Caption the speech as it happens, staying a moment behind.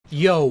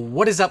Yo,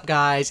 what is up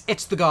guys?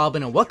 It's the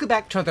Goblin and welcome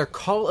back to another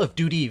Call of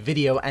Duty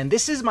video, and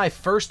this is my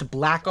first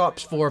Black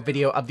Ops 4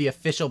 video of the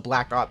official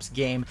Black Ops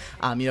game.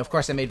 Of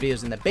course I made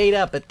videos in the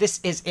beta, but this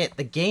is it.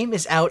 The game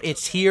is out,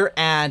 it's here,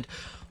 and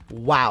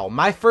wow,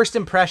 my first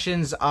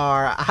impressions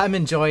are I'm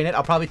enjoying it.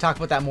 I'll probably talk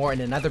about that more in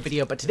another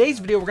video, but today's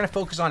video we're going to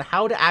focus on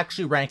how to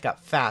actually rank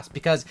up fast,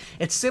 because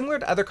it's similar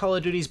to other Call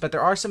of Duties, but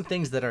there are some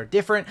things that are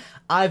different.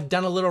 I've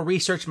done a little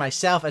research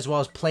myself, as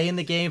well as playing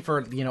the game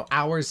for,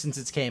 hours since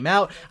it came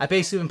out. I've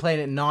basically been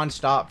playing it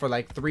non-stop for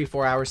like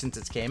 3-4 hours since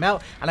it came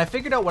out, and I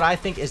figured out what I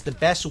think is the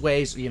best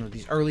ways,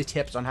 these early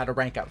tips on how to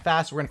rank up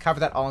fast. We're going to cover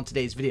that all in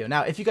today's video.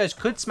 Now, if you guys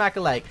could smack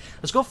a like,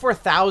 let's go for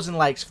 1,000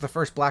 likes for the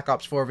first Black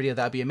Ops 4 video.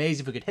 That would be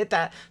amazing if we could hit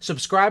that.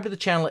 Subscribe to the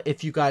channel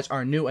if you guys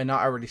are new and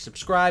not already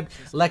subscribed.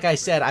 Like I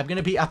said, I'm going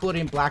to be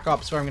uploading Black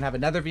Ops 4. I'm going to have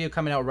another video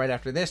coming out right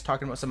after this,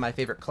 talking about some of my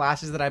favorite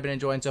classes that I've been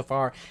enjoying so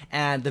far,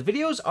 and the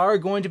videos are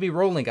going to be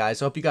rolling, guys.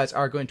 So I hope you guys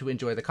are going to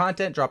enjoy the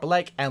content. Drop a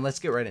like and let's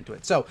get right into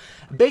it. So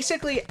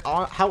basically,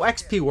 how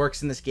XP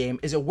works in this game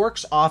is it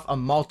works off a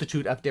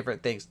multitude of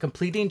different things: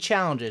 completing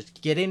challenges,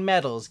 getting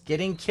medals,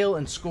 getting kill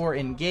and score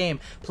in game,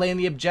 playing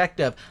the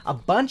objective. A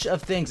bunch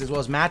of things, as well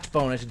as match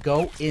bonus,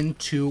 go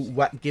into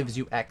what gives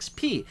you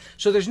XP.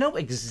 So there's no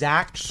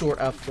exact sort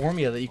of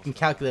formula that you can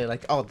calculate,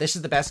 like, oh, this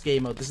is the best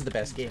game mode, this is the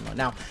best game mode.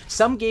 Now,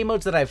 some game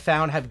modes that I've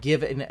found have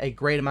given a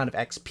great amount of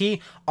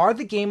XP are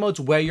the game modes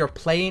where you're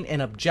playing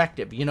an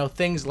objective,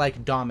 things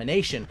like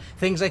domination,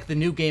 things like the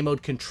new game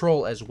mode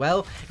control as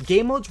well.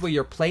 Game modes where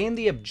you're playing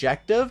the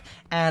objective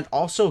and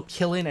also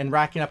killing and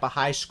racking up a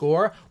high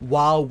score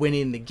while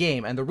winning the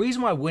game. And the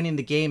reason why winning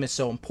the game is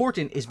so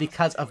important is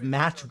because of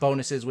match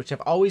bonuses, which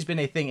have always been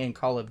a thing in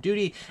Call of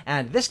Duty.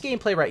 And this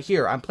gameplay right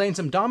here, I'm playing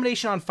some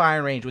domination on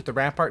firing range with the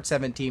Rampart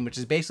 17, which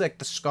is basically like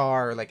the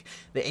SCAR, or like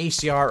the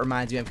ACR, it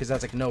reminds me of, because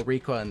that's like no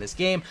recoil in this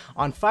game,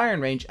 on firing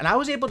range. And I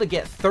was able to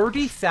get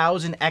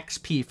 30,000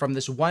 XP from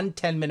this one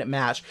 10-minute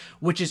match,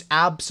 which is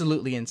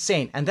absolutely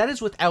insane. And that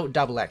is without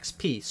double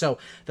XP. So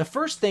the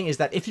first thing is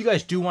that if you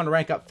guys do want to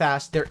rank up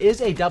fast, there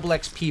is a double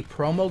XP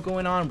promo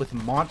going on with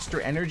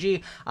Monster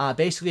Energy.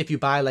 Basically, if you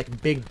buy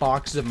like big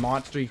boxes of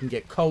Monster, you can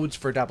get codes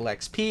for double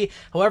XP.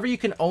 However, you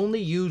can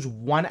only use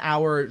 1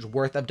 hour's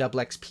worth of double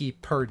XP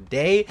per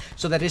day.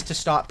 So that is to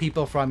stop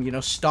people from,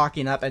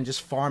 stocking up and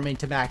just farming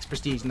to max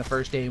prestige in the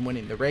first day and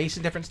winning the race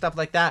and different stuff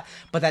like that.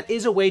 But that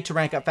is a way to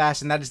rank up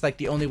fast, and that is like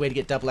the only way to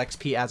get double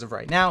XP as of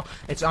right now.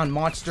 It's on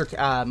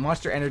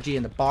Monster Energy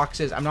in the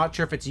boxes. I'm not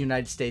sure if it's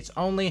United States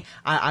only.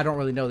 I don't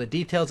really know the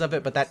details of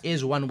it, but that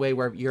is one way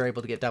where you're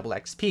able to get double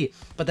XP.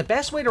 But the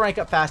best way to rank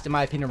up fast, in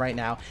my opinion right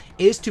now,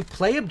 is to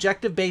play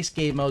objective-based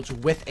game modes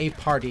with a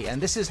party,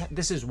 and this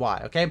is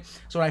why, okay?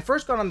 So when I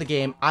first got on the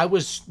game, I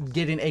was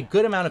getting a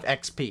good amount of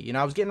XP.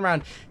 I was getting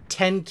around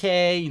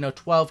 10k,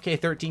 12k,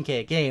 13k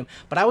a game,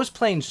 but I was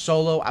playing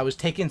solo. I was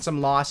taking some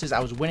losses,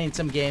 I was winning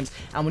some games,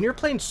 and when you're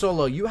playing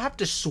solo, you have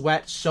to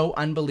sweat so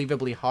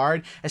unbelievably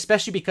hard,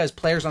 especially because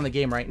players on the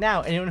game right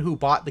now, anyone who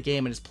bought the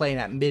game and is playing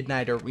at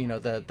midnight or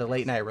the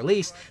late night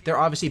release, they're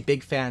obviously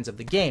big fans of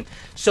the game.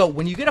 So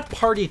when you get a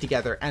party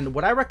together, and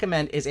what I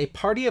recommend is a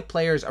party of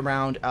players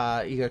around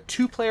either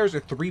 2 players or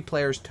 3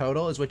 players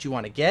total is what you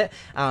want to get.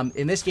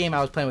 In this game,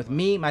 I was playing with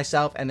me,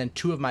 myself, and then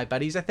 2 of my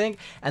buddies, I think,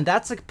 and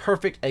that's a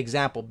perfect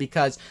example,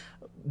 because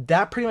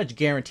that pretty much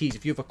guarantees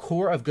if you have a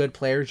core of good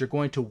players, you're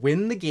going to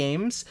win the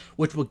games,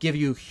 which will give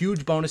you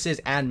huge bonuses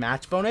and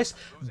match bonus,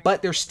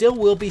 but there still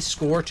will be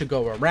score to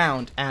go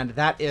around, and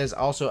that is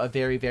also a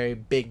very, very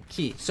big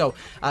key. So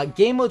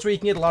game modes where you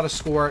can get a lot of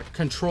score: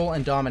 control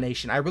and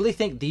domination. I really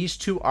think these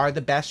 2 are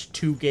the best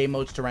 2 game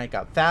modes to rank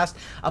up fast.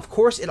 Of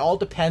course, it all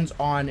depends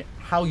on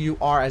how you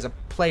are as a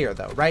player,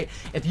 though, right?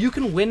 If you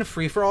can win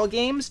free-for-all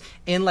games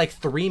in like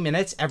 3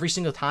 minutes every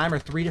single time, or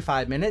 3 to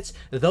 5 minutes,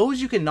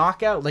 those you can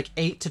knock out like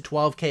 8 to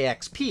 12k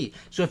XP.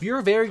 So if you're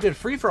a very good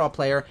free-for-all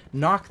player,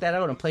 knock that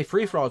out and play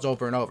free-for-alls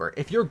over and over.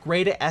 If you're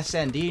great at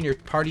SND and your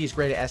party is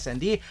great at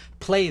SND,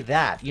 play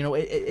that.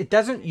 It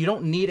doesn't, you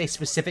don't need a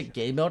specific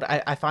game mode.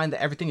 I find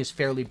that everything is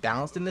fairly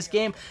balanced in this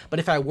game, but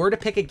if I were to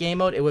pick a game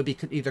mode, it would be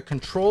either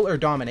control or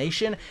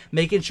domination,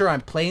 making sure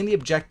I'm playing the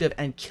objective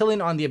and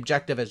killing on the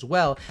objective as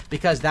well,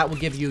 because that will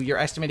give you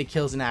your estimated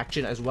kills in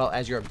action as well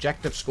as your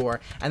objective score,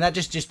 and that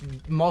just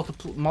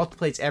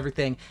multiplies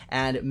everything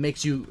and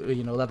makes you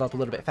level up a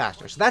little bit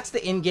faster. So that's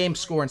the in-game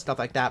score and stuff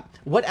like that.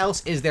 What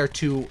else is there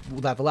to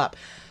level up?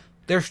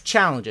 There's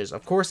challenges,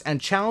 of course, and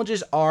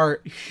challenges are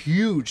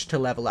huge to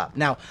level up.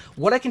 Now,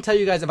 what I can tell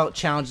you guys about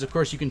challenges, of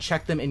course, you can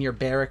check them in your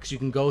barracks. You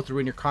can go through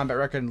in your combat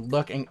record and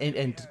look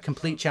and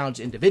complete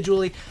challenges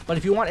individually. But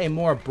if you want a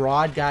more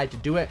broad guide to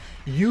do it,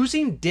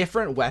 using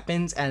different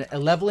weapons and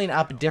leveling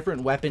up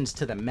different weapons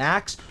to the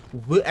max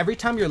every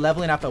time you're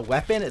leveling up a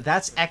weapon,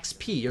 that's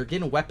XP. You're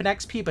getting weapon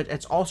XP, but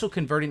it's also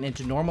converting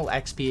into normal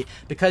XP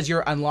because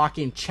you're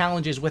unlocking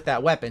challenges with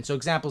that weapon. So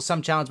example,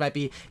 some challenge might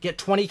be get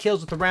 20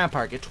 kills with the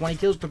rampart, get 20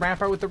 kills with the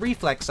rampart with the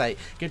reflex sight,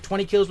 get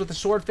 20 kills with the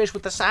swordfish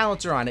with the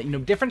silencer on it, you know,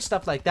 different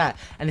stuff like that.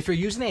 And if you're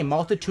using a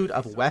multitude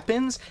of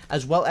weapons,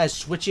 as well as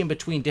switching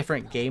between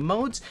different game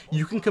modes,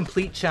 you can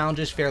complete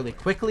challenges fairly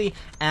quickly,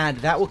 and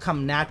that will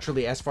come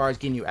naturally as far as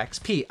getting you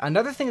XP.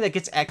 Another thing that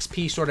gets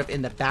XP sort of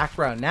in the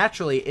background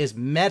naturally is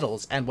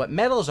medals. And what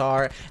medals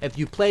are, if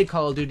you played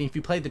Call of Duty, if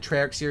you played the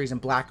Treyarch series and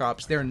Black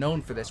Ops, they're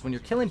known for this. When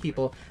you're killing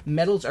people,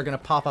 medals are going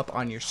to pop up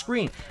on your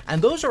screen,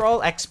 and those are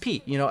all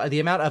XP. You know, the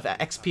amount of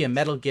XP a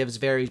medal gives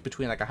varies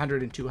between like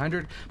 100 and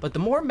 200, but the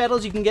more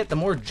medals you can get, the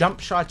more jump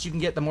shots you can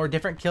get, the more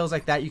different kills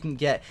like that you can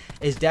get,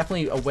 is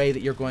definitely a way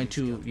that you're going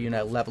to, you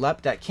know, level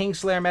up. That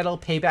Kingslayer medal,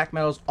 payback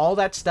medals, all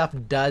that stuff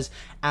does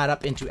add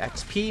up into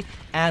XP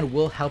and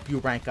will help you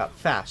rank up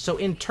fast. So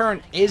in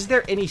turn, is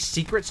there any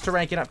secrets to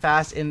ranking up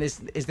fast in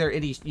this? Is there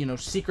any, you know,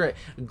 secret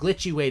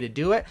glitchy way to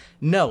do it?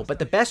 No, but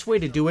the best way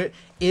to do it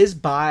is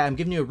by, I'm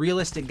giving you a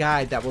realistic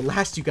guide that will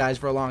last you guys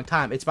for a long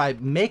time. It's by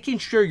making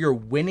sure you're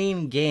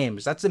winning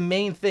games. That's the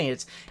main thing.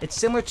 It's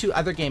similar to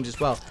other games as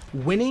well.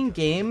 Winning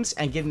games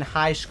and getting a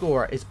high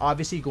score is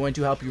obviously going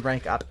to help you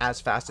rank up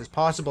as fast as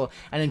possible,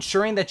 and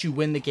ensuring that you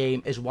win the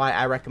game is why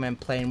I recommend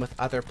playing with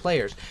other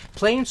players.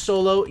 Playing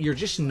solo, you're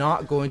just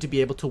not going to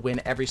be able to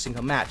win every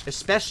single match,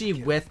 especially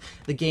with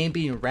the game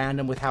being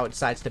random with how it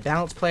decides to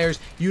balance players.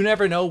 You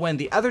never know when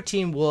the other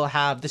team will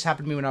have, this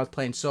happened to me when I was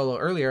playing solo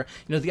earlier,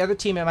 you know, the other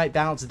team, it might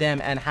balance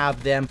them and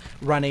have them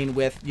running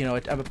with, you know,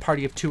 a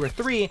party of 2 or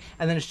 3,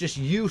 and then it's just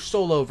you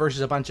solo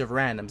versus a bunch of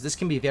randoms. This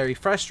can be very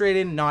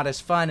frustrating, not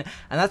as fun,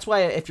 and that's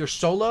why if you're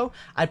solo,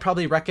 I'd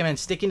probably recommend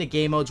sticking to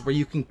game modes where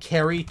you can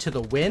carry to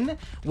the win,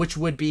 which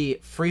would be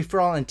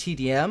free-for-all and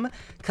TDM,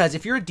 because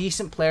if you're a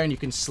decent player and you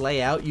can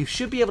slay out, you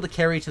should be able to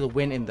carry to the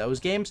win in those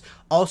games.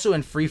 Also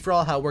in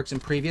free-for-all, how it works in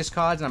previous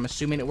CODs, and I'm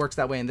assuming it works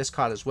that way in this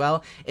COD as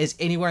well, is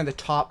anywhere in the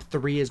top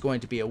 3 is going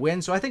to be a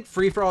win. So I think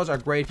free-for-alls are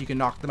great if you can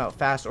knock them out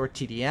fast, or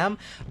TDM,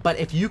 but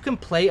if you can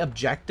play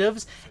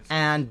objectives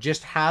and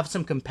just have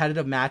some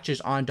competitive matches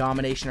on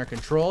domination or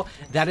control,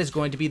 that is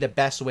going to be the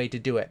best way to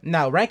do it.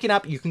 Now, ranking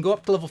up, you can go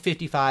up to level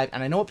 55,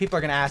 and I know what people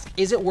are going to ask,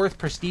 is it worth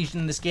prestige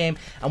in this game,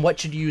 and what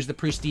should you use the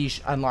prestige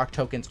unlock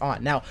tokens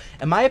on? Now,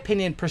 in my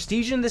opinion,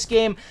 prestige in this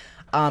game,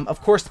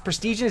 of course, the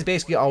prestige has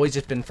basically always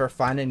just been for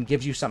fun and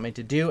gives you something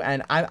to do,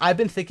 and I've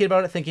been thinking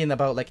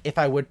about like if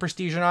I would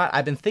prestige or not.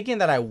 I've been thinking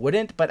that I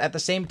wouldn't, but at the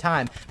same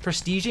time,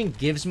 prestiging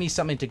gives me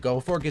something to go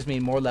for, gives me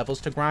more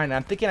levels to grind, and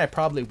I'm thinking I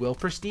probably will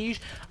prestige.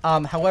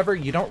 However,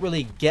 you don't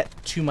really get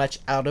too much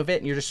out of it,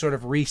 and you're just sort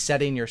of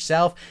resetting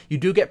yourself. You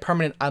do get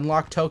permanent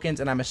unlock tokens,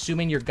 and I'm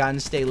assuming your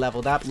guns stay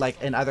leveled up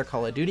like in other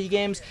Call of Duty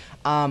games.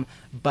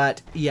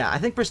 But yeah, I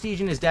think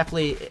prestiging is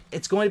definitely,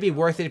 it's going to be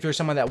worth it if you're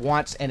someone that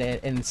wants an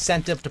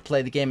incentive to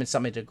play the game and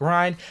something to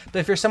grind. But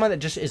if you're someone that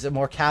just is a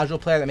more casual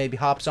player that maybe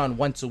hops on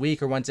once a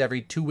week or once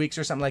every 2 weeks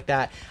or something like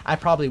that, I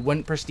probably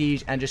wouldn't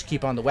prestige and just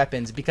keep on the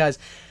weapons, because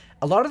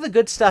a lot of the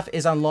good stuff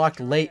is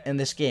unlocked late in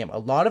this game. A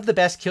lot of the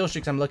best kill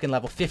streaks, I'm looking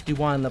level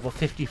 51, level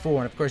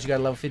 54, and of course you got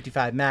a level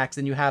 55 max.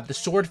 Then you have the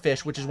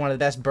swordfish, which is one of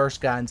the best burst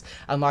guns,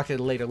 unlocked at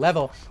a later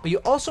level. But you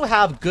also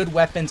have good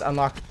weapons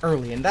unlocked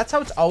early, and that's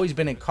how it's always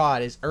been in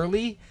COD, is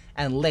early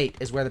and late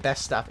is where the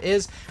best stuff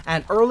is.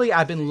 And early,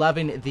 I've been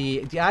loving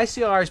the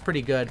ICR is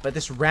pretty good, but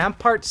this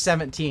Rampart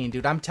 17,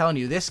 dude, I'm telling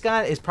you, this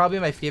gun is probably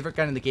my favorite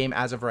gun in the game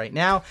as of right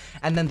now.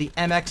 And then the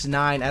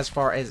MX9 as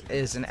far as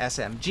is an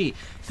SMG.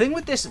 Thing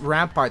with this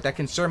Rampart that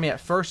concerned me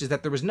at first is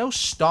that there was no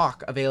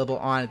stock available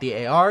on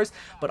the ARs,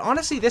 but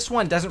honestly, this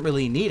one doesn't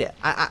really need it.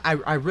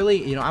 I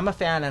really, you know, I'm a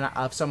fan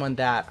of someone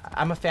that,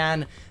 I'm a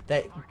fan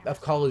of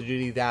Call of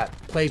Duty that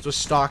plays with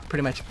stock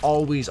pretty much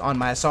always on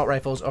my assault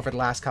rifles over the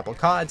last couple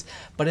CODs.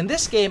 But in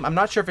this game, I'm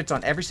not sure if it's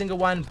on every single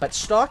one, but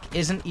stock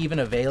isn't even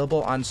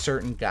available on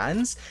certain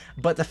guns.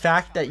 But the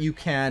fact that you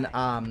can,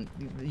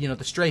 you know,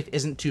 the strafe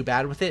isn't too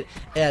bad with it,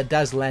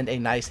 does lend a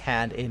nice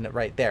hand in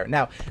right there.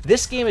 Now,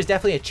 this game is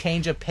definitely a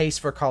change of pace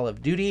for Call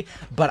of Duty,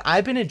 but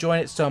I've been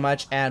enjoying it so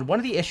much. And one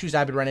of the issues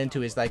I've been running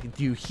into is like,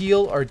 do you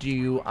heal or do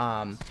you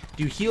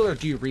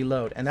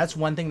reload? And that's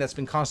one thing that's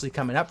been constantly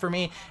coming up for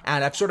me.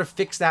 And I've sort of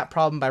fixed that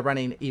problem by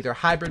running either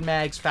hybrid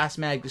mags, fast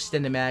mags,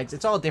 extended mags.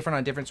 It's all different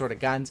on different sort of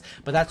guns,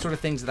 but that's sort of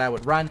things that I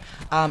would run.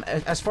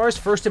 As far as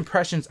first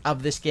impressions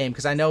of this game,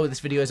 because I know this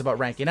video is about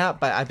ranking up,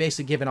 but I've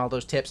basically given all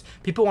those tips.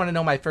 People want to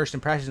know my first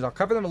impressions. I'll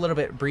cover them a little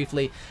bit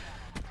briefly.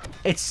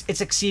 It's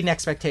exceeding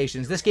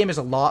expectations. This game is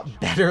a lot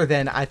better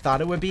than I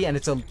thought it would be, and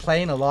it's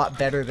playing a lot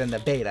better than the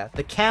beta.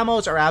 The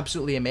camos are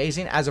absolutely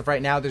amazing. As of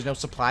right now, there's no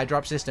supply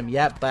drop system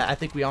yet, but I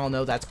think we all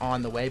know that's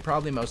on the way,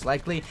 probably, most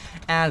likely.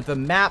 And the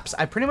maps,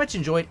 I pretty much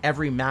enjoyed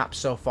every map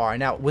so far.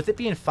 Now, with it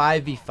being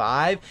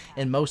 5v5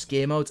 in most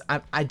game modes,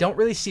 I don't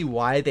really see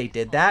why they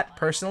did that,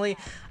 personally.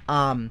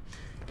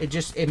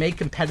 it made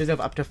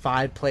competitive up to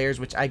 5 players,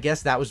 which I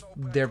guess that was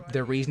their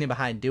reasoning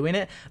behind doing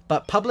it.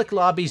 But public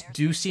lobbies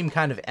do seem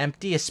kind of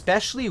empty,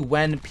 especially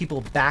when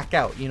people back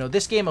out. You know,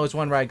 this game was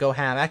one where I go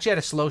ham. I actually had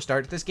a slow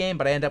start to this game,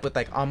 but I end up with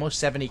like almost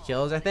 70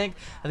 kills, I think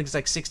it's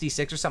like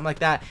 66 or something like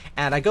that,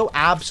 and I go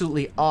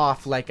absolutely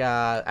off, like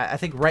I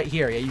think right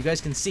here. Yeah, you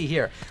guys can see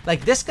here,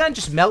 like this gun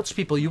just melts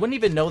people. You wouldn't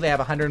even know they have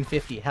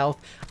 150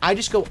 health. I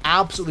just go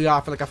absolutely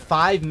off for like a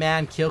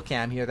 5-man kill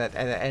cam here at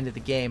the end of the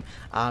game,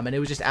 and it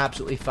was just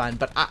absolutely fun.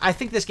 But I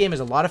think this game is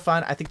a lot of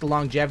fun. I think the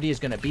longevity is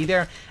going to be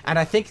there, and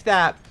I think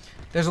that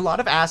there's a lot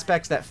of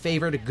aspects that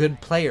favor to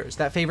good players,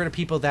 that favor to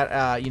people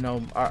that, you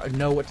know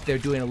what they're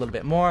doing a little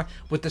bit more.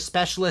 With the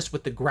specialist,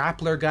 with the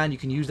grappler gun, you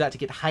can use that to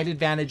get height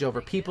advantage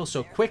over people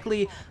so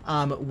quickly,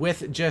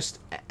 with just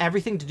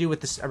everything to do with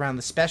this around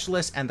the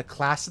specialist and the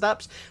class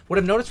setups. What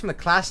I've noticed from the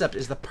class setup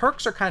is the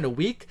perks are kind of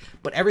weak,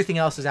 but everything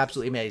else is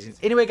absolutely amazing.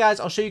 Anyway,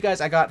 guys, I'll show you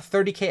guys. I got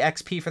 30k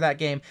XP for that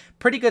game.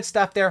 Pretty good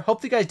stuff there.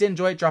 Hopefully you guys did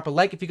enjoy it. Drop a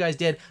like if you guys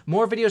did.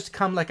 More videos to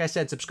come, like I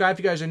said. Subscribe if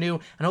you guys are new,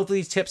 and hopefully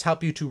these tips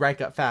help you to rank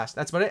up fast.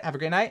 That's about it. Have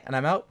a great night, and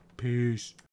I'm out. Peace.